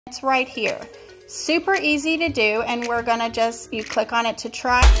It's right here. Super easy to do, and we're gonna you click on it to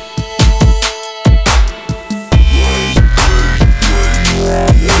try.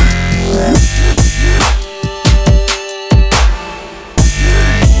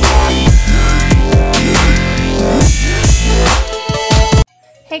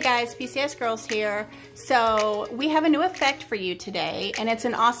 Hey guys, PCS Girls here. So we have a new effect for you today, and it's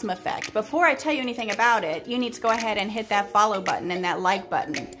an awesome effect. Before I tell you anything about it, you need to go ahead and hit that follow button and that like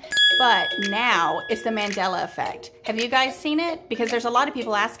button. But now it's the Mandela effect. Have you guys seen it? Because there's a lot of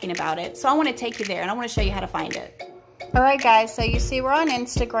people asking about it. So I want to take you there and I want to show you how to find it. All right guys, so you see we're on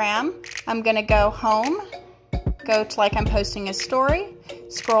Instagram. I'm gonna go home, go to like I'm posting a story,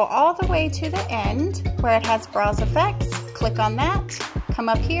 scroll all the way to the end where it has browse effects, click on that, come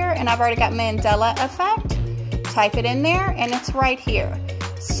up here, and I've already got Mandela effect. Type it in there and it's right here.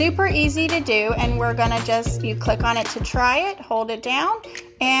 Super easy to do, and we're gonna you click on it to try it, hold it down,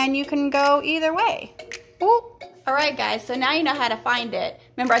 and you can go either way. Ooh. All right guys, so now you know how to find it.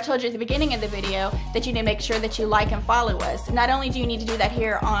 Remember I told you at the beginning of the video that you need to make sure that you like and follow us. Not only do you need to do that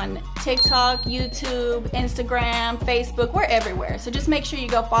here on TikTok, YouTube, Instagram, Facebook, we're everywhere. So just make sure you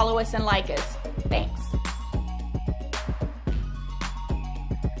go follow us and like us. Thanks.